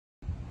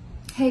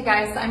Hey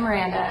guys, I'm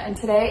Miranda, and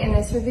today in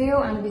this review,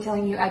 I'm going to be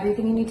telling you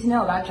everything you need to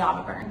know about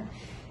JavaBurn.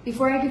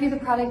 Before I give you the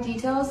product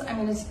details, I'm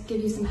going to give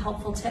you some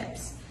helpful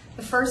tips.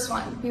 The first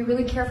one, be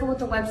really careful with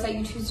the website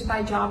you choose to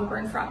buy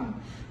JavaBurn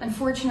from.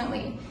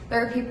 Unfortunately,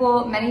 there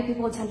are many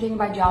people attempting to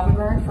buy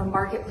JavaBurn from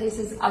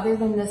marketplaces other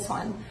than this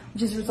one,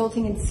 which is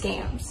resulting in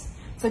scams.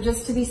 So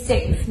just to be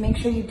safe, make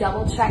sure you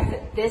double check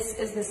that this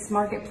is this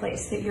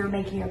marketplace that you're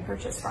making your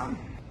purchase from.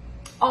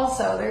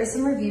 Also, there are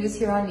some reviews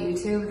here on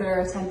YouTube that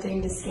are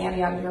attempting to scam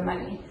you out of your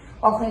money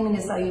while claiming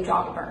to sell you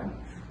JavaBurn.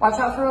 Watch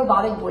out for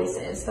robotic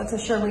voices. That's a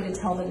sure way to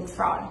tell that it's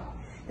fraud.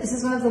 This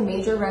is one of the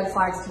major red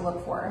flags to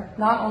look for.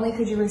 Not only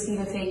could you receive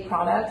a fake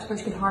product,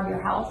 which could harm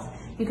your health,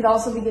 you could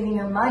also be giving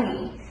your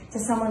money to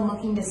someone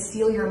looking to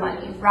steal your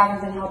money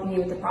rather than helping you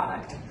with the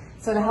product.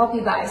 So to help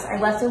you guys, I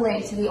left a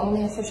link to the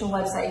only official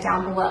website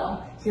down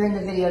below here in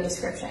the video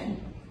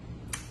description.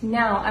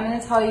 Now, I'm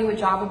going to tell you what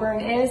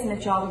JavaBurn is and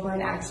if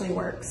JavaBurn actually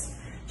works.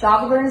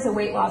 JavaBurn is a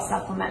weight loss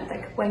supplement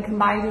that, when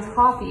combined with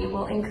coffee,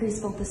 will increase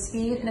both the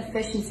speed and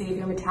efficiency of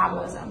your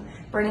metabolism,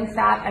 burning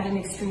fat at an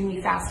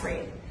extremely fast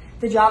rate.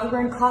 The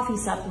JavaBurn coffee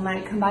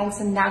supplement combines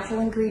some natural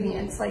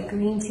ingredients like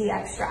green tea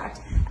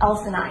extract,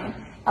 L-Theanine,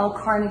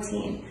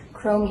 L-Carnitine,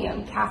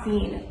 Chromium,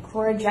 caffeine,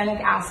 Chlorogenic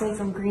Acid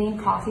from green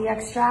coffee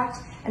extract,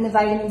 and the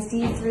vitamins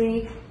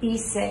D3,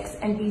 B6,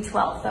 and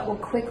B12 that will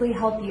quickly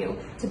help you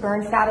to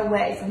burn fat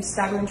away from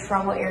stubborn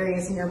trouble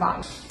areas in your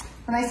body.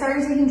 When I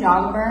started taking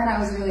JavaBurn, I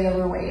was really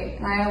overweight,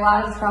 and I had a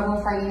lot of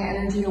trouble finding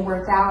energy to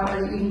work out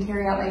or to even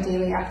carry out my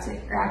daily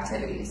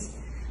activities.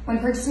 When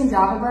purchasing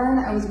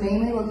JavaBurn, I was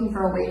mainly looking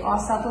for a weight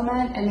loss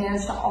supplement and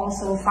managed to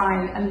also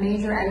find a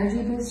major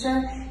energy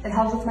booster that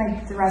helped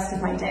with the rest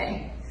of my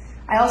day.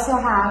 I also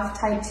have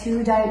type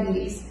 2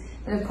 diabetes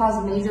that have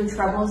caused major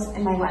troubles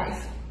in my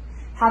life.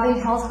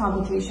 Having health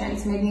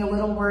complications made me a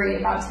little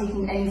worried about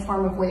taking any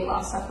form of weight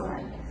loss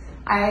supplement.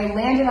 I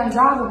landed on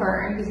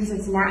JavaBurn because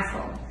it's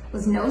natural,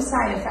 with no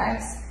side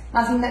effects,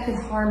 nothing that could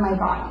harm my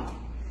body.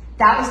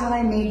 That was when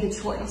I made the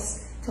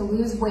choice to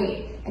lose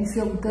weight and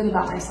feel good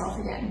about myself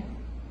again.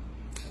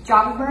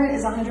 JavaBurn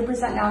is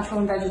 100%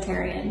 natural and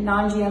vegetarian,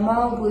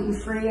 non-GMO,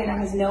 gluten-free, and it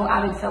has no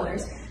added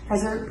fillers,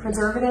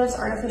 preservatives,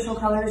 artificial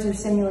colors, or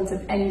stimulants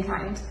of any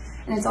kind.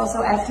 And it's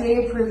also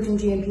FDA approved and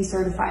GMP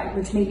certified,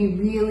 which made me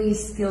really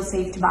feel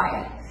safe to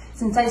buy it.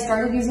 Since I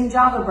started using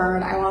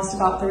JavaBurn, I lost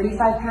about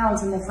 35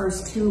 pounds in the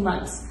first 2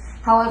 months.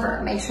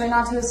 However, make sure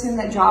not to assume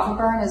that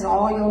JavaBurn is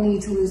all you'll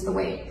need to lose the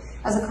weight.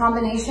 As a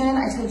combination,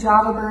 I took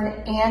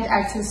JavaBurn and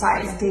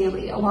exercise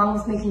daily, along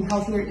with making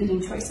healthier eating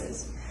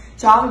choices.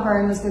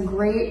 JavaBurn was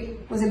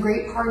a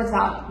great part of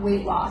that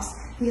weight loss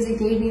because it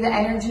gave me a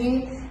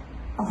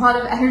lot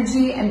of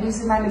energy and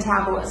boosted my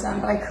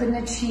metabolism, but I couldn't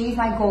achieve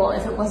my goal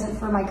if it wasn't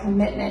for my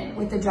commitment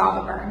with the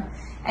JavaBurn.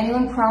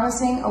 Anyone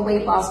promising a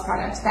weight loss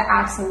product that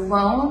acts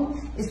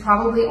alone is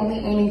probably only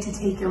aiming to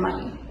take your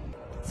money.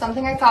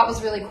 Something I thought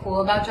was really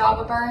cool about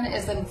JavaBurn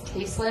is that it's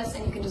tasteless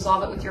and you can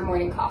dissolve it with your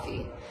morning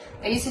coffee.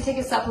 I used to take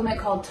a supplement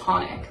called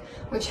Tonic,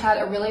 which had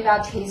a really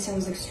bad taste and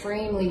was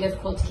extremely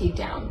difficult to keep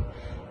down.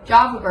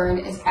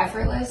 JavaBurn is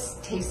effortless,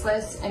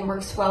 tasteless, and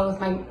works well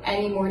with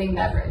any morning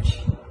beverage.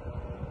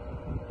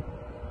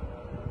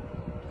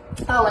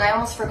 Oh, and I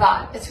almost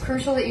forgot. It's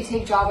crucial that you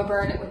take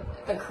JavaBurn with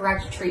the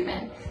correct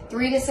treatment.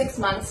 3 to 6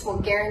 months will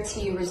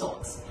guarantee you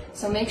results,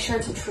 so make sure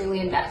to truly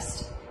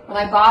invest. When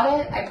I bought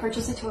it, I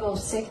purchased a total of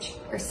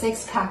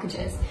 6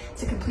 packages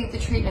to complete the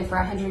treatment for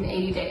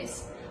 180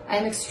 days. I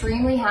am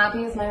extremely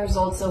happy with my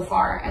results so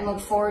far and look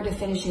forward to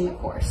finishing the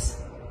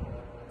course.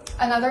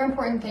 Another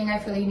important thing I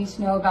feel you need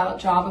to know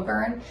about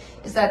JavaBurn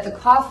is that the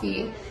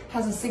coffee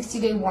has a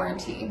 60-day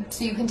warranty.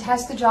 So you can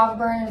test the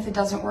JavaBurn, and if it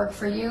doesn't work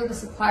for you, the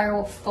supplier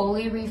will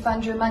fully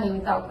refund your money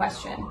without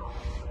question.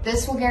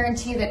 This will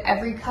guarantee that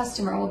every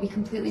customer will be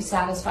completely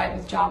satisfied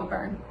with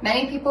JavaBurn.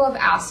 Many people have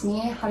asked me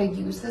how to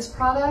use this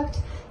product.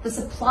 The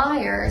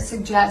supplier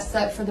suggests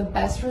that for the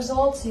best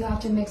results, you have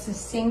to mix a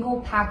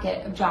single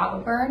packet of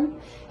JavaBurn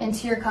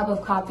into your cup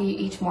of coffee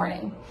each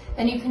morning.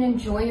 Then you can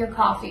enjoy your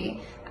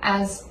coffee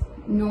as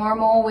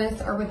normal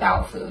with or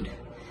without food.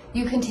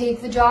 You can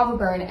take the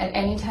JavaBurn at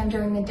any time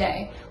during the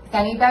day with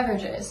any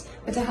beverages,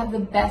 but to have the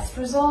best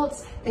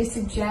results, they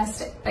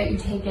suggest that you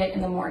take it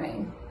in the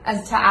morning,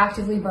 as to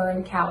actively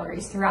burn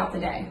calories throughout the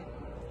day.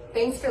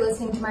 Thanks for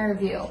listening to my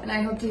review, and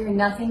I hope to hear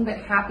nothing but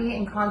happy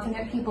and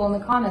confident people in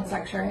the comment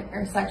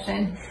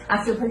section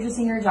after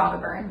purchasing your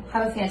JavaBurn.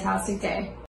 Have a fantastic day.